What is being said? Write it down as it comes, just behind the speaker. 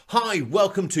Hi,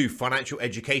 welcome to Financial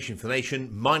Education for the Nation.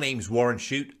 My name's Warren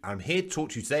Shute. I'm here to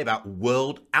talk to you today about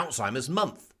World Alzheimer's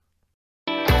Month.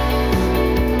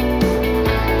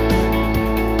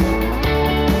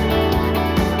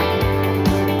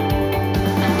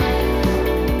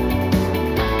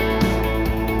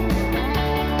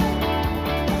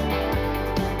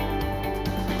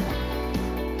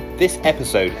 This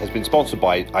episode has been sponsored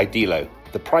by Idelo,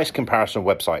 the price comparison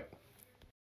website.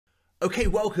 Okay,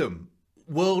 welcome.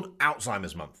 World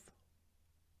Alzheimer's Month.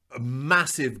 A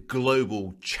massive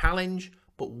global challenge,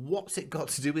 but what's it got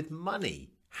to do with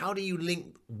money? How do you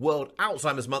link World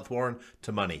Alzheimer's Month, Warren,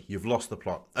 to money? You've lost the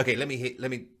plot. Okay, let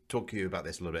me talk to you about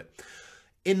this a little bit.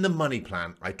 In the money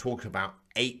plan, I talk about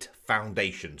 8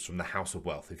 foundations from the House of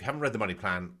Wealth. If you haven't read the money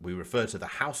plan, we refer to the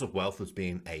House of Wealth as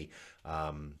being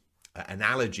an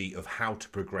analogy of how to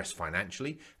progress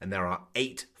financially, and there are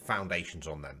 8 foundations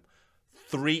on them.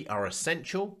 3 are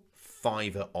essential,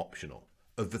 5 are optional.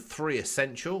 Of the 3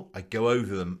 essential, I go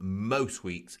over them most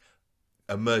weeks.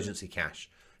 Emergency cash,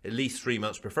 at least 3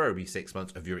 months, preferably 6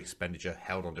 months of your expenditure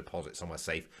held on deposit somewhere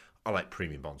safe. I like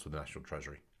premium bonds with the National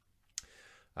Treasury.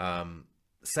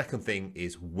 Second thing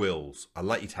is wills. I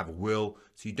like you to have a will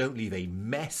so you don't leave a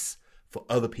mess for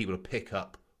other people to pick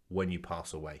up when you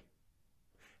pass away.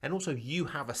 And also you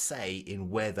have a say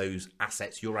in where those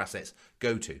assets, your assets,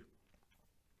 go to.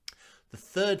 The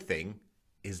third thing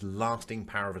is lasting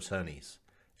power of attorneys.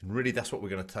 And really that's what we're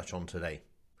going to touch on today.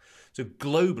 So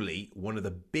globally, one of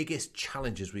the biggest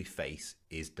challenges we face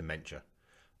is dementia.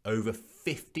 Over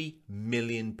 50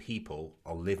 million people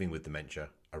are living with dementia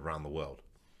around the world.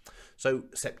 So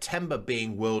September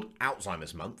being World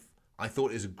Alzheimer's Month, I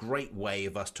thought it was a great way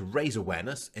of us to raise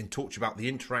awareness and talk to you about the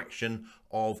interaction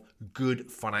of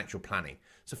good financial planning.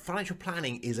 So financial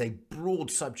planning is a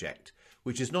broad subject,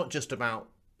 which is not just about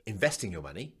investing your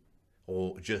money,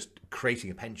 or just creating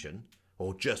a pension,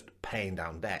 or just paying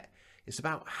down debt. It's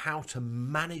about how to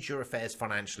manage your affairs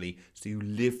financially so you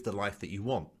live the life that you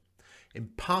want.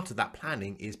 And part of that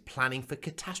planning is planning for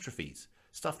catastrophes,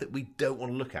 stuff that we don't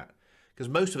want to look at. Because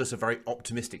most of us are very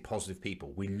optimistic, positive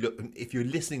people. If you're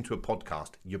listening to a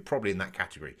podcast, you're probably in that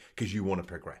category because you want to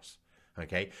progress.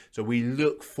 Okay, so we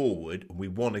look forward and we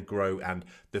want to grow, and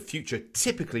the future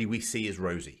typically we see as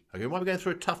rosy. Okay, we might be going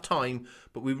through a tough time,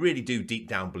 but we really do deep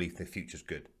down believe the future's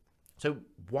good. So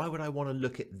why would I want to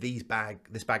look at this bag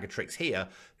of tricks here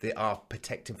that are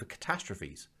protecting for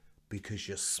catastrophes? Because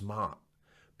you're smart.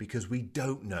 Because we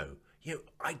don't know.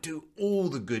 I do all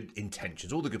the good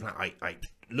intentions, all the good plans. I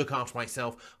look after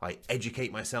myself. I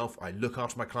educate myself. I look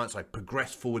after my clients. I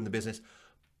progress forward in the business.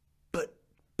 But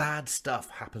bad stuff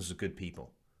happens to good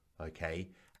people, okay?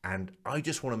 And I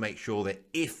just want to make sure that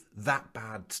if that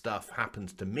bad stuff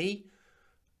happens to me,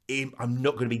 I'm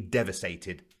not going to be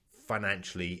devastated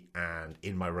financially and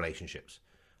in my relationships.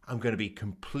 I'm going to be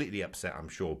completely upset, I'm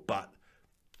sure, but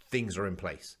things are in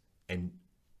place. And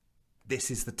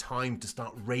this is the time to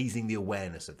start raising the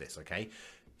awareness of this, okay?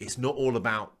 It's not all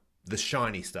about the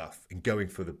shiny stuff and going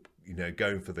for the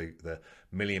 £1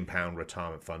 million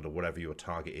retirement fund or whatever your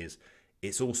target is.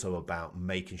 It's also about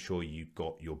making sure you've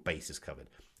got your bases covered.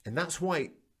 And that's why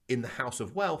in the House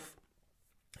of Wealth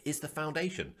is the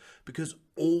foundation, because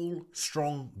all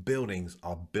strong buildings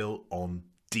are built on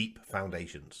deep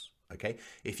foundations. Okay,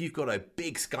 if you've got a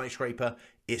big skyscraper,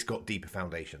 it's got deeper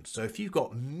foundations. So if you've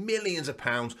got millions of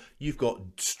pounds, you've got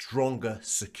stronger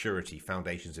security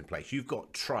foundations in place. You've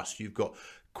got trust, you've got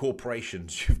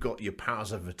corporations, you've got your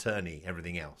powers of attorney,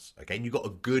 everything else. Okay, and you've got a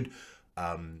good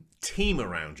team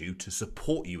around you to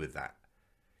support you with that.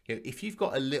 If you've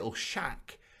got a little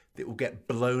shack that will get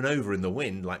blown over in the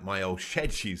wind like my old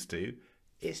sheds used to,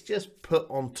 it's just put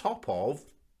on top of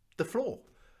the floor.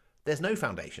 There's no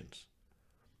foundations.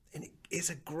 And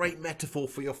it's a great metaphor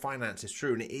for your finances,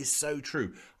 true, and it is so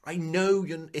true. I know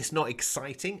it's not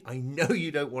exciting. I know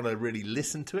you don't want to really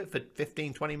listen to it for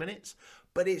 15, 20 minutes,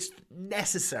 but it's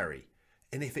necessary.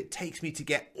 And if it takes me to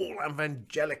get all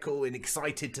evangelical and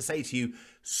excited to say to you,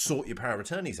 sort your power of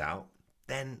attorneys out,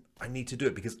 then I need to do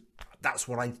it, because that's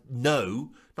what I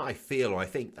know, not I feel or I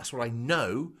think, that's what I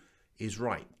know is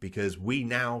right, because we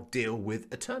now deal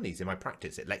with attorneys in my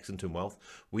practice at Lexington Wealth.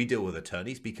 We deal with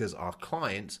attorneys because our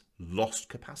clients lost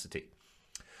capacity.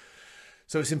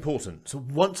 So it's important. So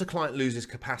once a client loses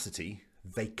capacity,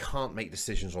 they can't make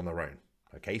decisions on their own.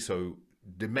 Okay, so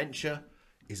dementia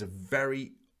is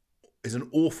an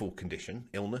awful condition,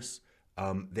 illness,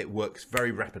 that works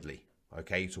very rapidly.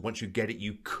 Okay, so once you get it,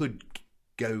 you could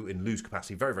go and lose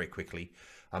capacity very, very quickly.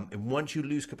 And once you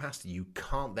lose capacity, you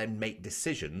can't then make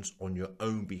decisions on your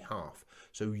own behalf.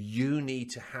 So you need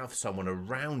to have someone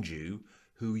around you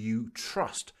who you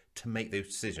trust to make those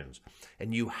decisions.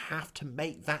 And you have to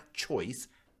make that choice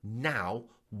now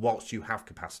whilst you have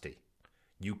capacity.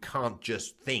 You can't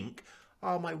just think,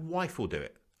 oh, my wife will do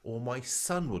it, or my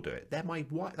son will do it. They're my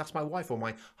wife. That's my wife or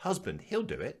my husband. He'll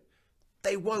do it.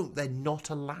 They won't. They're not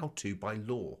allowed to by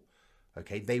law.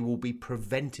 Okay, they will be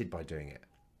prevented by doing it.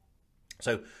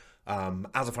 So,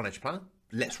 as a financial planner,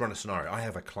 let's run a scenario. I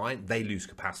have a client, they lose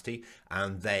capacity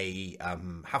and they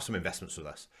have some investments with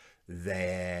us.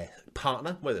 Their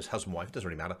partner, whether it's husband or wife, it doesn't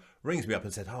really matter, rings me up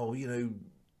and said, oh,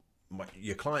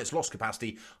 your client's lost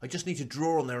capacity. I just need to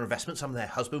draw on their investments, some of their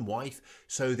husband, wife,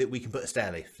 so that we can put a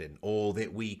stair lift in, or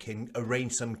that we can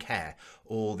arrange some care,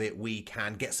 or that we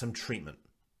can get some treatment.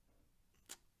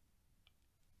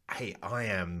 Hey,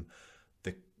 I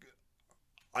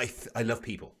love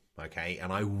people, okay?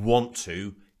 And I want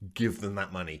to give them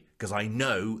that money because I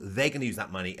know they're going to use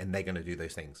that money and they're going to do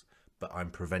those things. But I'm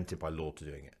prevented by law to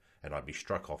doing it, and I'd be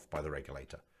struck off by the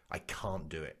regulator. I can't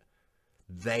do it.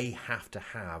 They have to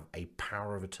have a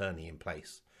power of attorney in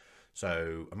place.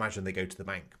 So imagine they go to the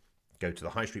bank, go to the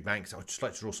high street bank, say, I'd just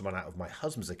like to draw some money out of my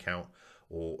husband's account,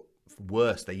 or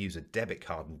worse, they use a debit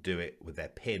card and do it with their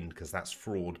PIN because that's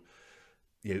fraud.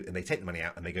 And they take the money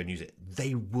out and they go and use it.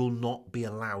 They will not be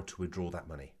allowed to withdraw that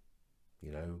money.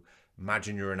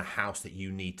 Imagine you're in a house that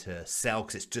you need to sell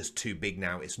because it's just too big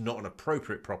now. It's not an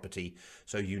appropriate property,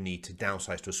 so you need to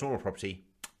downsize to a smaller property.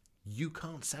 You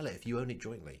can't sell it if you own it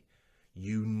jointly.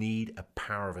 You need a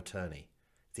power of attorney.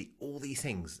 See, all these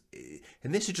things,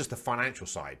 and this is just the financial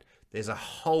side. There's a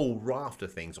whole raft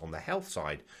of things on the health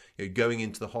side. Going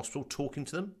into the hospital, talking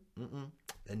to them,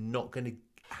 they're not going to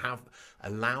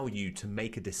allow you to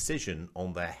make a decision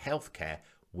on their health care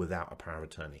without a power of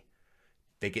attorney.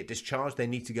 They get discharged, they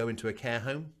need to go into a care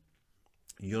home.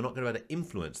 You're not going to be able to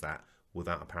influence that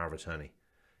without a power of attorney.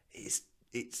 It's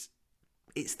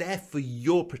there for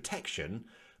your protection,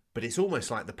 but it's almost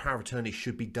like the power of attorney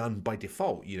should be done by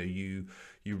default. You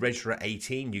register at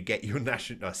 18, you get your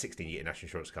 16, you get a national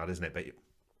insurance card, isn't it? But you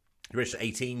register at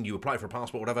 18, you apply for a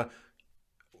passport, whatever.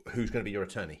 Who's going to be your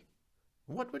attorney?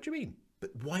 What do you mean?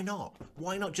 But why not?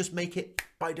 Why not just make it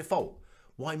by default?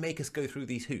 Why make us go through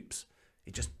these hoops?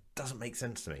 It just doesn't make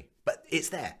sense to me. But it's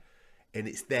there, and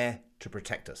it's there to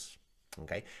protect us.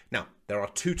 Okay. Now, there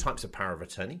are two types of power of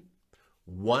attorney.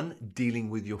 One dealing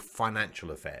with your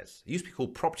financial affairs. It used to be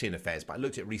called property and affairs, but I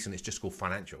looked at it recently, it's just called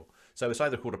financial. So it's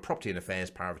either called a property and affairs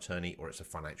power of attorney or it's a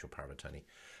financial power of attorney.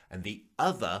 And the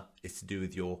other is to do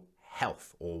with your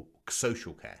health or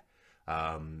social care.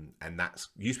 And that's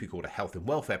used to be called a health and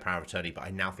welfare power of attorney, but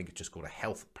I now think it's just called a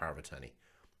health power of attorney.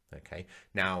 Okay.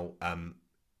 Now,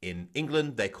 in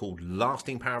England, they're called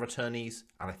lasting power of attorneys,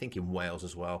 and I think in Wales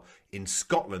as well. In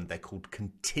Scotland, they're called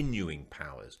continuing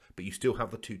powers, but you still have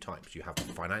the two types. You have the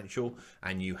financial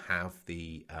and you have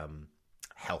the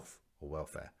health or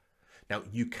welfare. Now,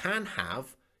 you can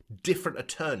have different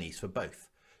attorneys for both.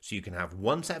 So you can have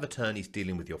one set of attorneys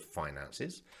dealing with your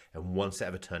finances and one set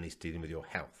of attorneys dealing with your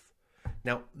health.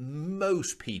 Now,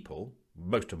 most people,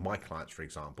 most of my clients, for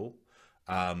example,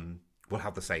 will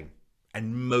have the same.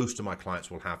 And most of my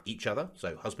clients will have each other.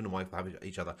 So husband and wife will have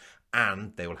each other,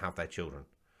 and they will have their children.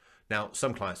 Now,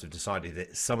 some clients have decided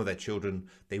that some of their children,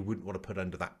 they wouldn't want to put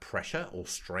under that pressure or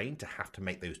strain to have to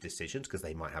make those decisions because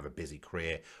they might have a busy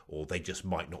career or they just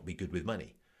might not be good with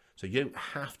money. So you don't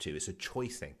have to. It's a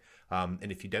choice thing.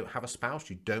 And if you don't have a spouse,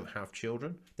 you don't have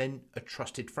children, then a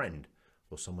trusted friend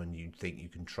or someone you think you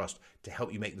can trust to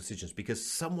help you make decisions, because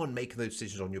someone making those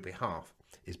decisions on your behalf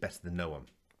is better than no one.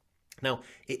 Now,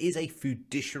 it is a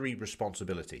fiduciary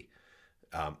responsibility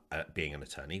being an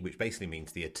attorney, which basically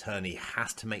means the attorney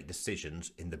has to make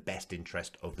decisions in the best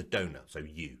interest of the donor, so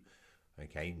you.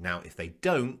 Okay. Now, if they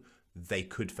don't, they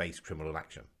could face criminal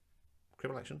action.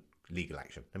 Criminal action? Legal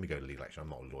action. Let me go to legal action. I'm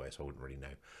not a lawyer, so I wouldn't really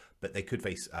know. But they could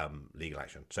face legal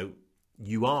action. So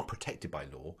you are protected by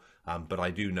law, but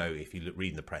I do know if you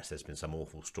read in the press, there's been some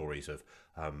awful stories of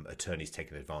attorneys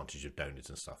taking advantage of donors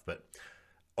and stuff. But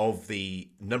of the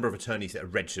number of attorneys that are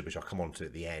registered, which I'll come on to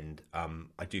at the end,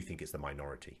 I do think it's the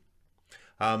minority.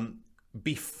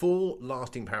 Before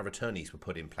lasting power of attorneys were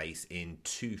put in place in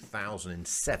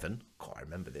 2007, God, I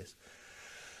remember this,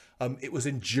 it was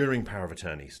enduring power of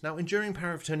attorneys. Now, enduring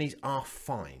power of attorneys are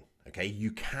fine. Okay,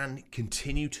 you can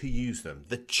continue to use them.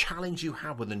 The challenge you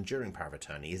have with enduring power of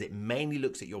attorney is it mainly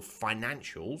looks at your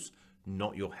financials,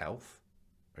 not your health.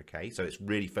 Okay, so it's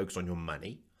really focused on your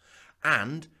money,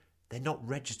 and they're not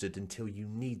registered until you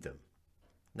need them.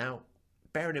 Now,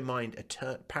 bearing in mind,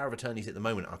 power of attorneys at the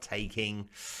moment are taking,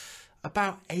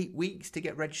 About 8 weeks to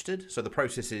get registered. So the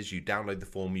process is you download the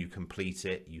form, you complete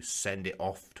it, you send it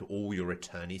off to all your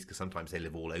attorneys, because sometimes they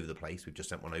live all over the place. We've just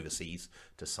sent one overseas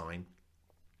to sign.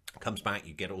 Comes back,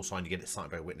 you get it all signed, you get it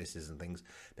signed by witnesses and things.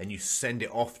 Then you send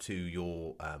it off to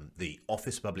your the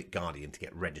Office of Public Guardian to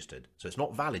get registered. So it's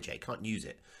not valid yet, you can't use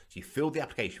it. So you filled the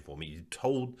application form, you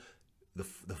told the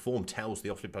form tells the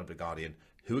Office of Public Guardian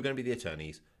who are going to be the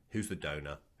attorneys, who's the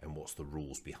donor, and what's the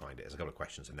rules behind it. There's a couple of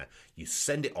questions in there. You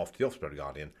send it off to the Office of Public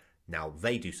Guardian. Now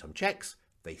they do some checks,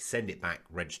 they send it back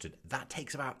registered. That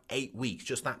takes about 8 weeks,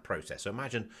 just that process. So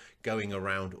imagine going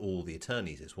around all the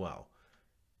attorneys as well.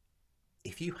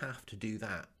 If you have to do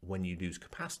that when you lose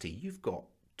capacity, you've got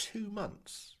 2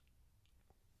 months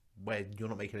where you're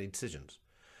not making any decisions.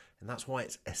 And that's why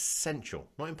it's essential,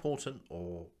 not important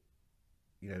or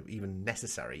even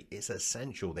necessary. It's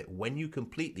essential that when you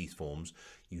complete these forms,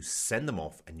 you send them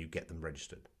off and you get them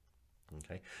registered.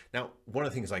 Okay. Now, one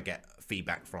of the things I get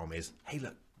feedback from is, hey,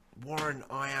 look, Warren,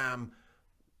 I'm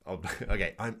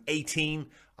 18,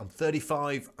 I'm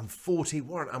 35, I'm 40.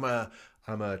 Warren, I'm a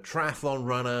triathlon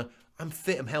runner. I'm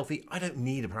fit, I'm healthy. I don't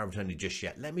need a power of attorney just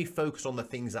yet. Let me focus on the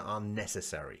things that are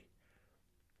necessary.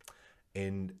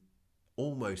 And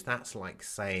almost that's like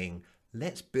saying,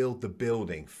 let's build the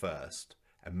building first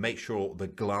and make sure the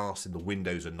glass and the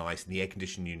windows are nice and the air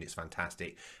conditioning unit's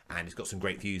fantastic and it's got some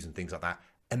great views and things like that,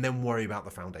 and then worry about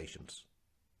the foundations.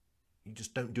 You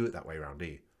just don't do it that way around, do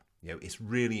you? It's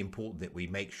really important that we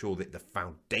make sure that the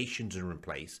foundations are in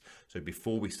place. So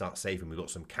before we start saving, we've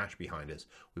got some cash behind us.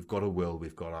 We've got a will,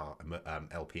 we've got our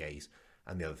LPAs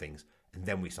and the other things, and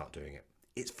then we start doing it.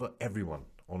 It's for everyone,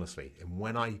 honestly. And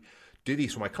when I do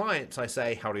these for my clients, I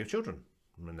say, how old are your children?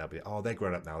 And they'll be, they're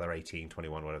grown up now. They're 18,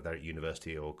 21, whatever. They're at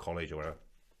university or college or whatever.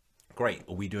 Great.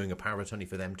 Are we doing a power of attorney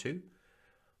for them too?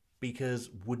 Because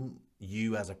wouldn't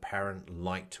you as a parent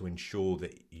like to ensure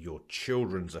that your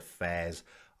children's affairs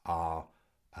are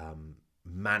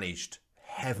managed,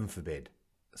 heaven forbid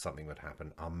something would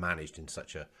happen, are managed in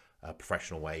such a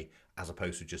professional way, as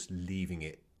opposed to just leaving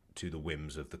it to the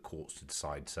whims of the courts to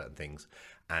decide certain things,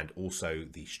 and also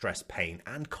the stress, pain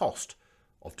and cost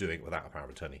of doing it without a power of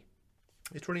attorney.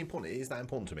 It's really important. It is that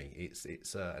important to me.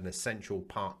 It's an essential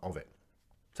part of it.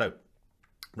 So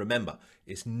remember,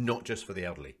 it's not just for the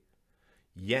elderly.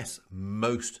 Yes,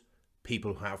 most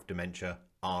people who have dementia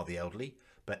are the elderly,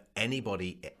 but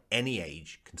anybody at any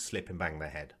age can slip and bang their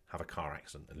head, have a car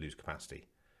accident and lose capacity.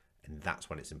 And that's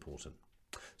when it's important.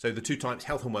 So the two types,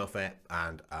 health and welfare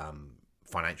and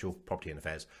financial, property and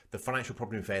affairs. The financial,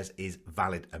 property and affairs is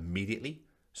valid immediately.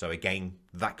 So again,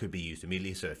 that could be used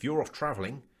immediately. So if you're off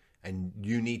traveling and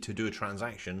you need to do a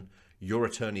transaction, your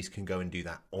attorneys can go and do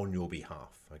that on your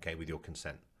behalf, okay, with your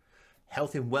consent.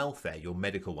 Health and welfare, your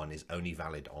medical one, is only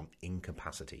valid on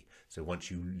incapacity. So once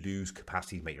you lose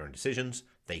capacity to make your own decisions,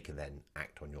 they can then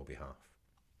act on your behalf.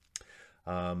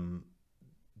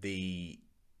 The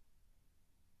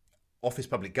Office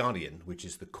Public Guardian, which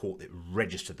is the court that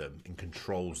registered them and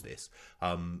controls this,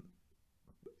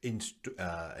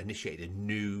 initiated a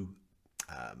new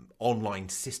online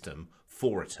system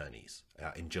for attorneys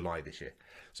in July this year.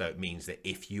 So it means that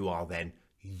if you are then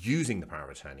using the power of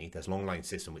attorney, there's an online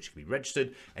system which can be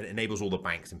registered, and it enables all the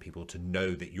banks and people to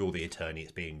know that you're the attorney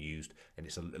it's being used, and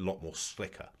it's a lot more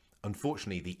slicker.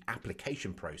 Unfortunately, the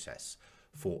application process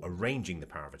for arranging the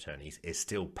power of attorneys is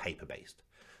still paper-based.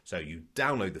 So you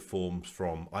download the forms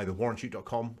from either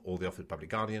warrenshoot.com or the Office of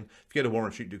Public Guardian. If you go to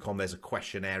warrenshoot.com, there's a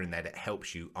questionnaire in there that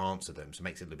helps you answer them, so it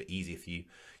makes it a little bit easier for you.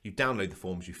 You download the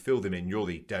forms, you fill them in, you're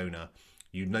the donor,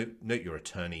 you note your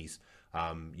attorneys.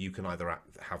 You can either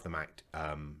have them act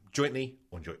jointly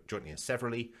or jointly and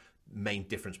severally. Main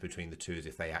difference between the two is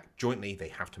if they act jointly, they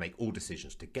have to make all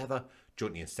decisions together.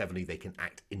 Jointly and severally, they can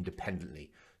act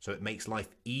independently. So it makes life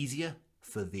easier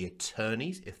for the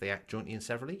attorneys if they act jointly and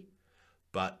severally,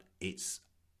 but it's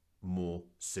more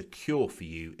secure for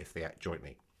you if they act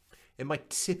jointly. And my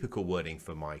typical wording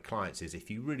for my clients is, if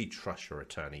you really trust your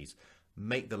attorneys,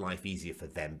 make the life easier for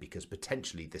them, because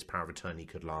potentially this power of attorney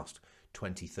could last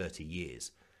 20, 30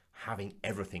 years. Having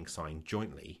everything signed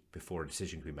jointly before a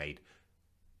decision can be made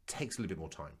takes a little bit more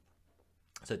time.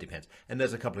 So it depends. And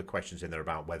there's a couple of questions in there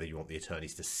about whether you want the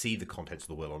attorneys to see the contents of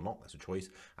the will or not. That's a choice.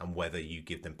 And whether you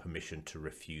give them permission to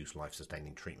refuse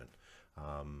life-sustaining treatment.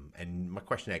 And my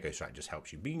questionnaire goes through that and just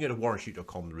helps you. But you can go to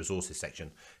warrenshoot.com, the resources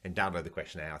section, and download the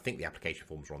questionnaire. I think the application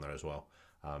forms are on there as well.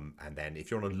 And then if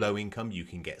you're on a low income, you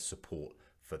can get support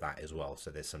for that as well.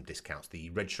 So there's some discounts. The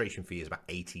registration fee is about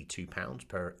 £82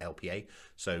 per LPA.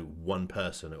 So one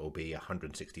person, it will be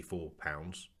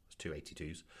 £164. It's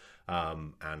 282s.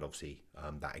 And obviously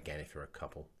that again if you're a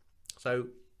couple. So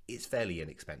it's fairly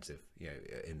inexpensive,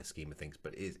 in the scheme of things,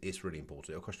 but it's really important.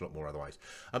 It'll cost a lot more otherwise.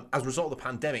 As a result of the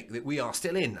pandemic that we are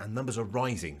still in, and numbers are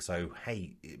rising, so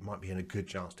hey, it might be in a good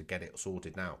chance to get it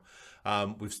sorted now.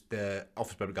 The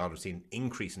Office of Public Guard have seen an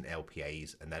increase in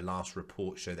LPAs, and their last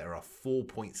report showed there are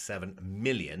 4.7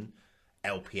 million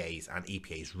LPAs and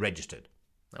EPAs registered.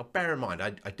 Now, bear in mind,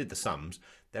 I did the sums.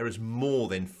 There is more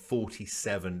than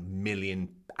 47 million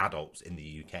adults in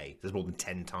the UK. There's more than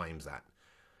 10 times that.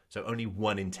 So only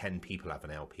 1 in 10 people have an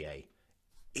LPA.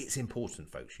 It's important,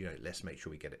 folks. Let's make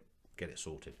sure we get it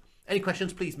sorted. Any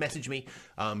questions, please message me.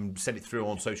 Send it through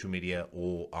on social media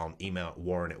or on email,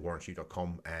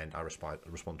 warren@warrenshoot.com, and I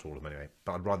respond to all of them anyway.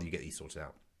 But I'd rather you get these sorted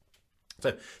out.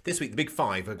 So this week, the big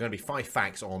 5 are going to be 5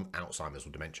 facts on Alzheimer's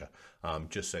or dementia,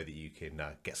 just so that you can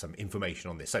get some information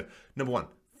on this. So number 1,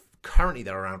 currently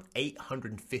there are around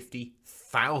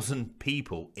 850,000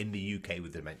 people in the UK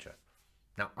with dementia.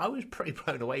 Now, I was pretty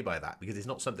blown away by that because it's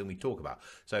not something we talk about.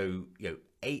 So,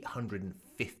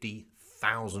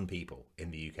 850,000 people in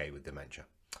the UK with dementia.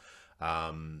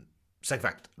 Second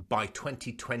fact, by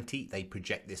 2020, they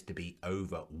project this to be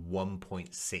over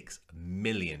 1.6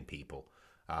 million people.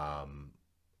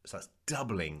 So that's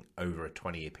doubling over a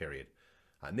 20-year period.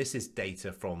 And this is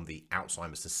data from the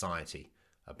Alzheimer Society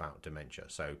about dementia.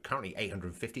 So currently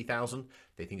 850,000.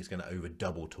 They think it's going to over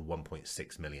double to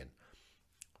 1.6 million.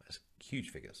 That's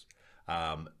huge figures.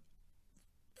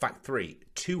 Fact 3,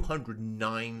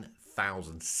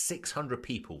 209,600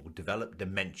 people will develop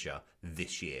dementia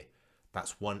this year.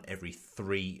 That's 1 every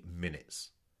 3 minutes.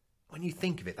 When you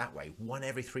think of it that way, 1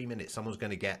 every 3 minutes, someone's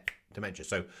going to get dementia.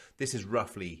 So this is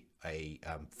roughly a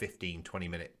 15,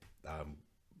 20-minute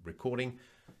recording.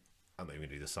 I'm not even going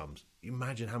to do the sums.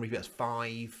 Imagine how many people. That's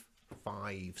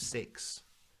 6,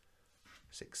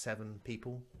 7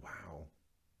 people. Wow.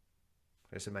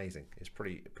 It's amazing. It's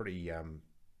pretty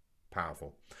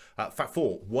powerful. Fact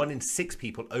 4, 1 in 6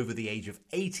 people over the age of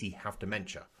 80 have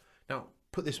dementia. Now,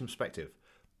 put this in perspective.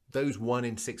 Those 1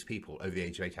 in 6 people over the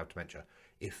age of 80 have dementia.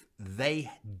 If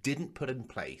they didn't put in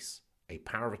place a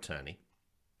power of attorney,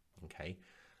 okay,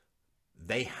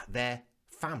 their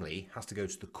family has to go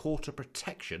to the court of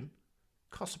protection.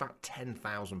 Costs about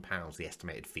 £10,000, the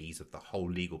estimated fees of the whole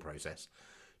legal process,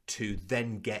 to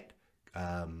then get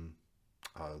the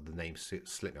name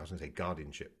slipped me. I was going to say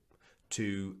guardianship,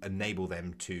 to enable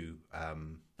them to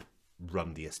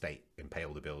run the estate and pay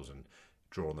all the bills and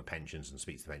draw on the pensions and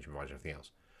speak to the pension provider and everything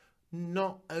else.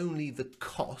 Not only the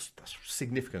cost, that's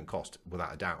significant cost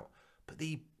without a doubt, but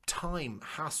the time,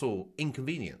 hassle,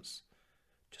 inconvenience.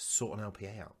 Just sort an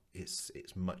LPA out. It's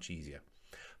much easier.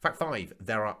 Fact 5,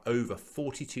 there are over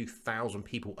 42,000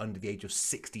 people under the age of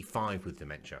 65 with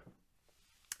dementia.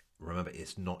 Remember,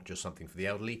 it's not just something for the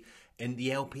elderly, and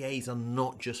the LPAs are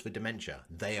not just for dementia.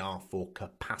 They are for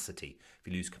capacity, if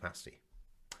you lose capacity.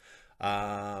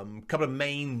 Couple of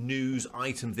main news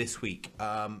items this week.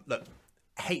 Look,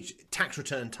 tax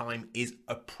return time is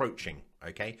approaching,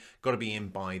 okay? Got to be in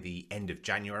by the end of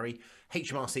January.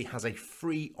 HMRC has a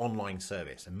free online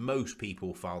service, and most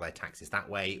people file their taxes that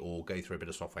way or go through a bit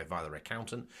of software via their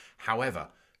accountant. However,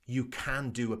 you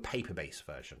can do a paper-based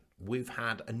version. We've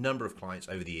had a number of clients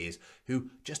over the years who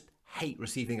just hate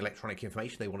receiving electronic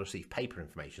information. They want to receive paper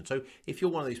information. So if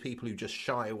you're one of those people who just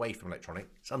shy away from electronic,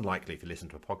 it's unlikely if you listen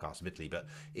to a podcast, admittedly, but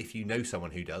if you know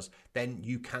someone who does, then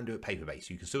you can do it paper-based.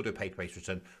 You can still do a paper-based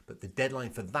return, but the deadline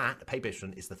for that, a paper-based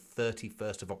return, is the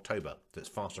 31st of October. So it's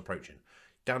fast approaching.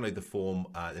 Download the form.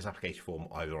 There's an application form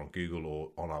either on Google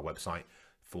or on our website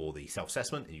for the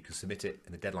self-assessment, and you can submit it,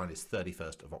 and the deadline is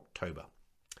 31st of October.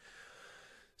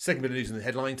 Second bit of news in the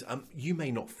headlines. You may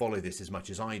not follow this as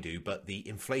much as I do, but the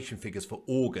inflation figures for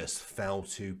August fell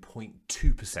to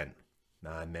 0.2%.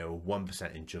 And they were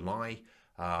 1% in July.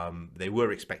 They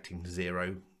were expecting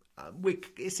 0.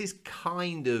 This is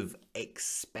kind of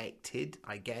expected,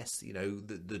 I guess,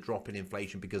 the drop in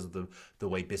inflation because of the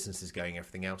way business is going,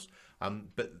 everything else.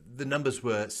 But the numbers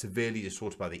were severely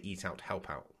distorted by the Eat Out, Help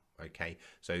Out. Okay,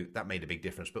 so that made a big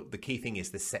difference. But the key thing is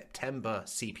the September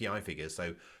CPI figures,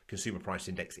 so Consumer Price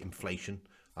Index inflation.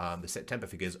 The September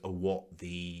figures are what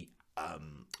the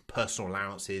personal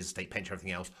allowances, state pension,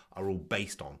 everything else are all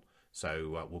based on.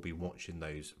 So we'll be watching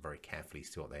those very carefully,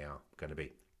 see what they are going to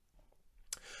be.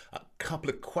 A couple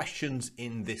of questions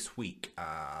in this week.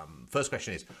 First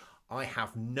question is, I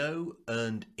have no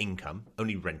earned income,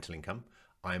 only rental income.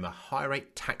 I'm a high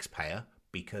rate taxpayer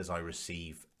because I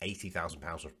receive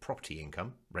 £80,000 of property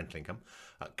income, rental income.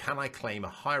 Can I claim a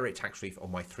higher rate tax relief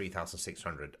on my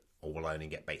 $3,600, or will I only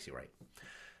get basic rate?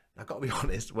 I've got to be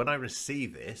honest, when I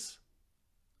received this,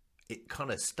 it kind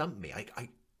of stumped me.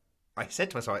 I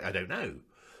said to myself, I don't know.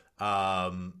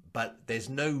 But there's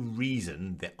no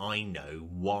reason that I know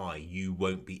why you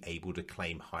won't be able to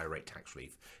claim higher rate tax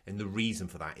relief. And the reason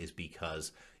for that is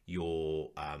because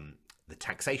the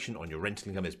taxation on your rental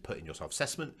income is put in your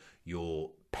self-assessment,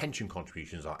 your pension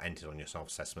contributions are entered on your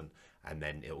self-assessment, and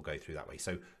then it will go through that way.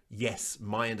 So yes,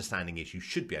 my understanding is you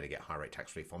should be able to get higher rate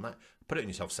tax relief on that. Put it in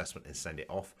your self-assessment and send it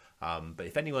off. But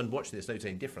if anyone watching this knows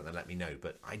anything different, then let me know.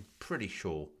 But I'm pretty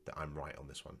sure that I'm right on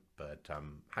this one, but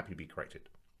happy to be corrected.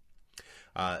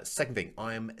 Second thing,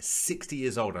 I'm 60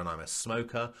 years old and I'm a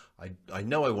smoker. I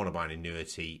know I want to buy an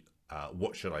annuity.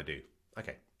 What should I do?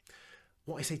 Okay.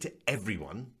 What I say to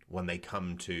everyone when they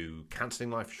come to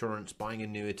cancelling life insurance, buying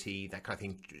annuity, that kind of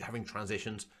thing, having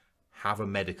transitions, have a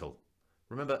medical.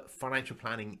 Remember, financial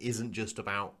planning isn't just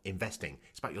about investing.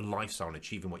 It's about your lifestyle and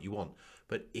achieving what you want.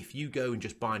 But if you go and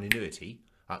just buy an annuity,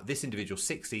 this individual,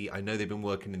 60, I know they've been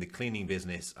working in the cleaning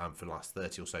business for the last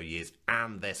 30 or so years,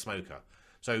 and they're a smoker.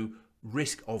 So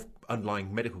risk of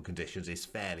underlying medical conditions is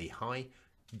fairly high.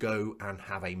 Go and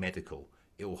have a medical.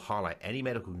 It will highlight any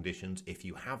medical conditions. If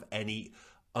you have any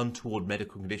untoward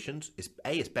medical conditions,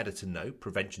 it's better to know.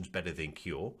 Prevention's better than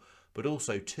cure. But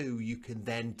also, two, you can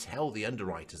then tell the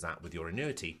underwriters that with your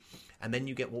annuity, and then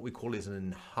you get what we call is an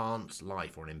enhanced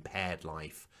life or an impaired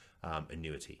life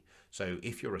annuity. So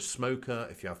if you're a smoker,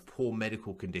 if you have poor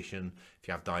medical condition, if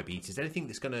you have diabetes, anything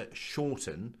that's going to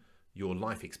shorten your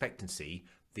life expectancy,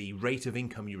 the rate of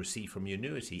income you receive from your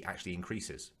annuity actually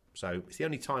increases. So it's the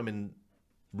only time in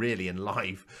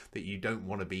life that you don't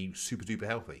want to be super duper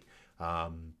healthy.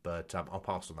 But I'll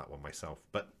pass on that one myself.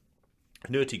 But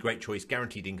annuity, great choice,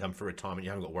 guaranteed income for retirement. You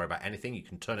haven't got to worry about anything. You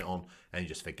can turn it on and you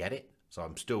just forget it. So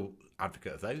I'm still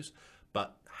advocate of those.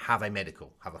 But have a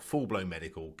medical, have a full-blown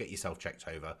medical, get yourself checked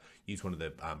over, use one of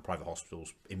the private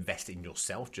hospitals, invest in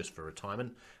yourself just for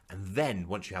retirement. And then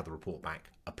once you have the report back,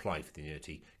 apply for the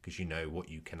annuity because you know what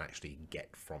you can actually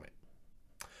get from it.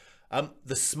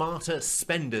 The Smarter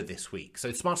Spender this week.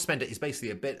 So Smarter Spender is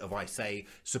basically a bit of, I say,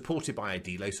 supported by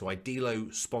Idealo. So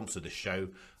Idealo sponsored the show.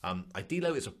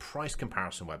 Idealo is a price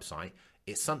comparison website.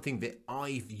 It's something that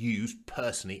I've used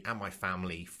personally and my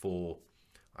family for,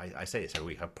 I say this every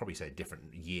week, I'd probably say a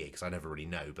different year because I never really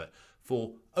know, but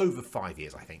for over 5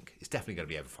 years, I think. It's definitely going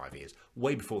to be over 5 years.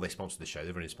 Way before they sponsored the show.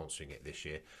 They're only sponsoring it this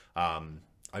year.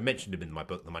 I mentioned them in my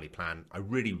book, The Money Plan. I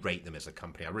really rate them as a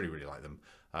company. I really, really like them.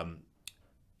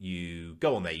 You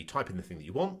go on there, you type in the thing that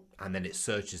you want, and then it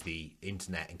searches the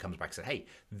internet and comes back and says, hey,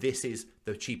 this is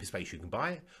the cheapest place you can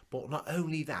buy it. But not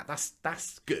only that,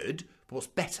 that's good, but what's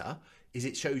better is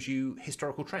it shows you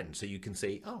historical trends. So you can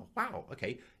see, oh, wow,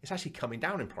 okay, it's actually coming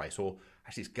down in price, or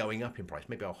actually it's going up in price.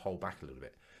 Maybe I'll hold back a little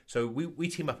bit. So we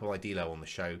team up with Idealo on the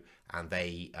show, and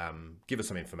they give us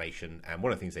some information. And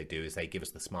one of the things they do is they give us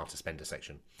the Smarter Spender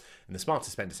section. And the Smarter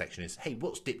Spender section is, hey,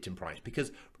 what's dipped in price?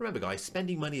 Because remember, guys,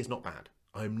 spending money is not bad.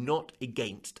 I'm not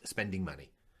against spending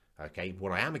money, okay?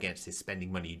 What I am against is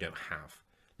spending money you don't have.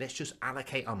 Let's just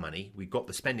allocate our money. We've got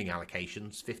the spending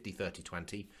allocations, 50, 30,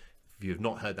 20. If you have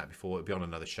not heard that before, it'll be on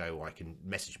another show, or I can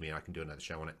message me and I can do another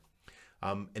show on it.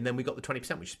 And then we got the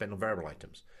 20%, which you spend on variable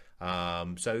items.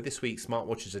 So this week,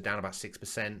 smartwatches are down about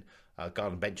 6%.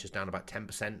 Garden benches down about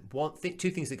 10%.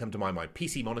 Two things that come to my mind.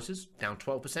 PC monitors down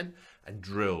 12% and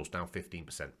drills down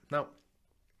 15%. Now,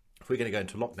 if we're going to go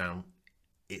into lockdown,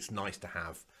 it's nice to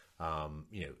have,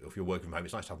 if you're working from home,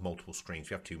 it's nice to have multiple screens.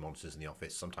 You have 2 monitors in the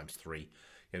office, sometimes 3.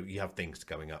 You have things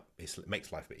going up. It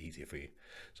makes life a bit easier for you.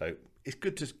 So it's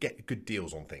good to get good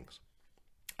deals on things.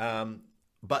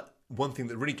 But one thing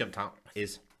that really jumped out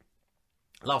is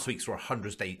last week saw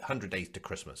 100 days to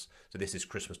Christmas. So this is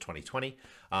Christmas 2020.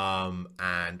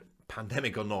 And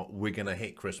pandemic or not, we're going to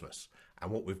hit Christmas. And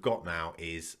what we've got now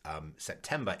is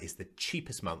September is the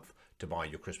cheapest month to buy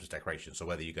your Christmas decorations. So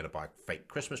whether you're going to buy a fake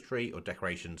Christmas tree or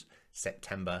decorations,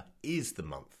 September is the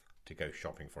month to go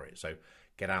shopping for it. So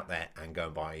get out there and go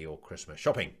and buy your Christmas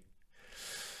shopping.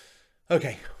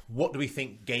 Okay, what do we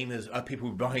think people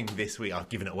will be buying this week? I've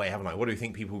given it away, haven't I? What do we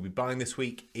think people will be buying this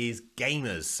week is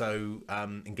gamers, so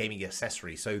and gaming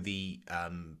accessories. So the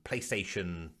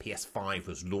PlayStation PS5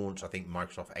 was launched. I think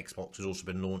Microsoft Xbox has also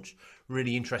been launched.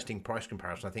 Really interesting price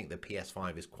comparison. I think the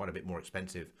PS5 is quite a bit more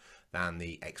expensive than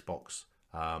the Xbox.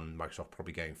 Microsoft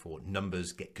probably going for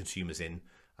numbers, get consumers in,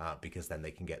 because then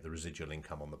they can get the residual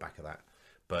income on the back of that.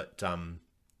 But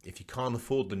if you can't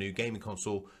afford the new gaming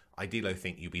console, Idealo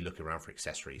think you'll be looking around for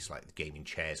accessories like the gaming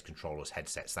chairs, controllers,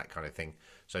 headsets, that kind of thing.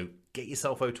 So get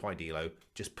yourself over to Idealo,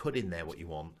 just put in there what you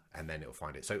want, and then it'll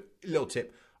find it. So little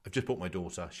tip, I've just bought my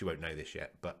daughter, she won't know this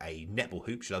yet, but a netball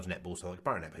hoop. She loves netball, so I can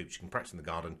buy a netball hoop. She can practice in the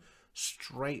garden,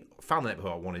 found the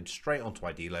neighbourhood I wanted, straight onto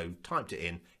Idealo, typed it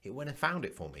in, it went and found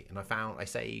it for me, and I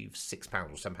saved £6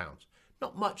 or £7.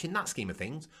 Not much in that scheme of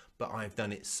things, but I've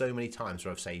done it so many times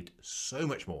where I've saved so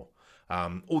much more.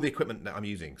 All the equipment that I'm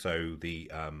using, so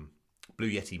the Blue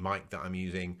Yeti mic that I'm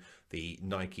using, the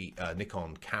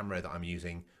Nikon camera that I'm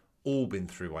using, all been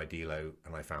through Idealo,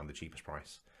 and I found the cheapest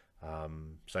price.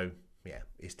 So yeah,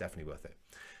 it's definitely worth it.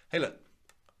 Hey, look,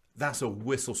 that's a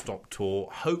whistle-stop tour.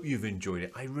 Hope you've enjoyed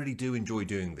it. I really do enjoy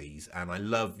doing these, and I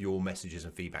love your messages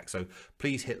and feedback. So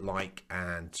please hit like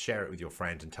and share it with your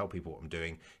friends and tell people what I'm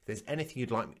doing. If there's anything you'd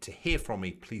like to hear from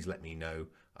me, please let me know,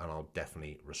 and I'll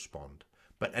definitely respond.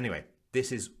 But anyway,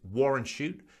 this is Warren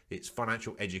Shoot. It's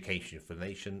financial education for the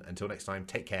nation. Until next time,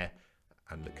 take care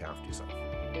and look after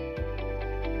yourself.